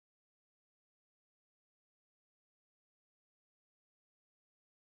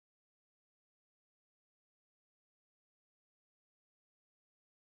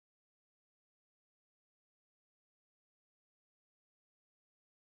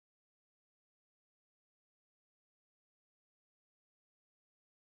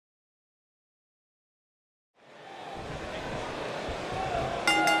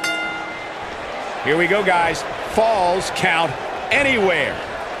Here we go, guys. Falls count anywhere.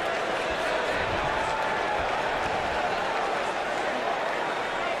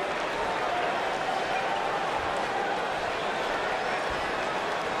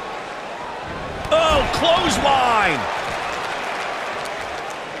 Oh, clothesline.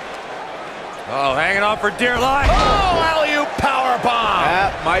 Oh, hanging on for dear life. Oh, alley-oop powerbomb.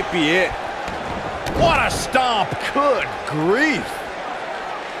 That might be it. What a stomp. Good grief.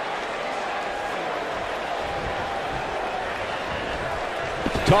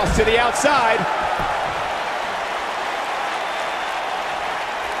 Toss to the outside.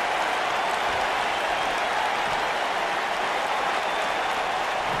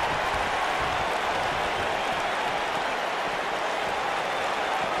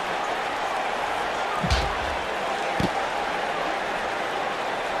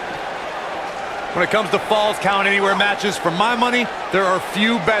 When it comes to Falls Count Anywhere matches, for my money, there are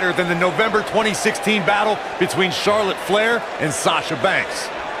few better than the November 2016 battle between Charlotte Flair and Sasha Banks.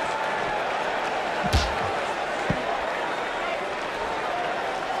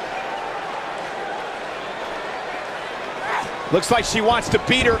 Looks like she wants to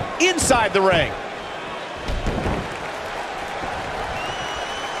beat her inside the ring.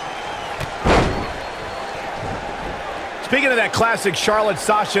 Speaking of that classic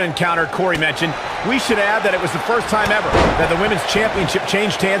Charlotte-Sasha encounter Corey mentioned, we should add that it was the first time ever that the Women's Championship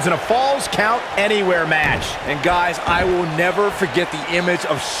changed hands in a Falls Count Anywhere match. And guys, I will never forget the image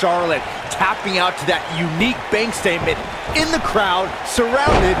of Charlotte tapping out to that unique bank statement in the crowd,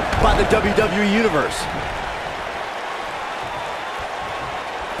 surrounded by the WWE Universe.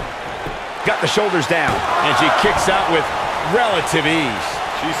 Got the shoulders down, and she kicks out with relative ease.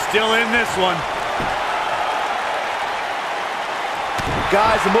 She's still in this one.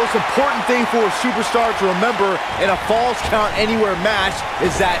 Guys, the most important thing for a superstar to remember in a Falls Count Anywhere match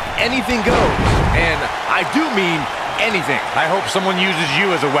is that anything goes. And I do mean anything. I hope someone uses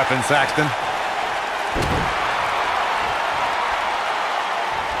you as a weapon, Saxton.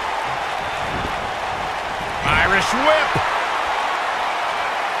 Irish whip.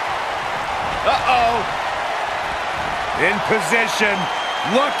 Uh-oh. In position.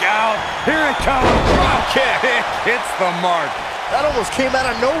 Look out. Here it comes. Drop kick. It hits the mark. That almost came out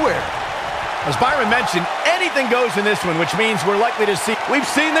of nowhere. As Byron mentioned, anything goes in this one, which means we're likely to see... We've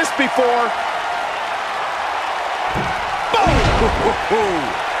seen this before. Boom!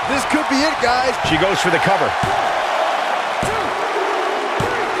 This could be it, guys. She goes for the cover.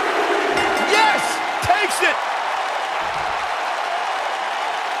 Yes! Takes it!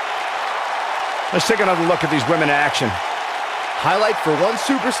 Let's take another look at these women in action. Highlight for one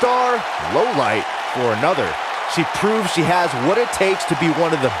superstar, low light for another. She proves she has what it takes to be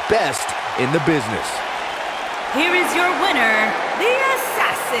one of the best in the business. Here is your winner, the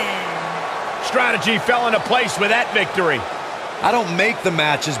Assassin. Strategy fell into place with that victory. I don't make the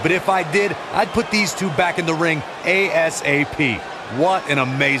matches, but if I did, I'd put these two back in the ring ASAP. What an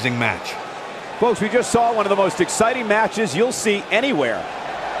amazing match. Folks, we just saw one of the most exciting matches you'll see anywhere.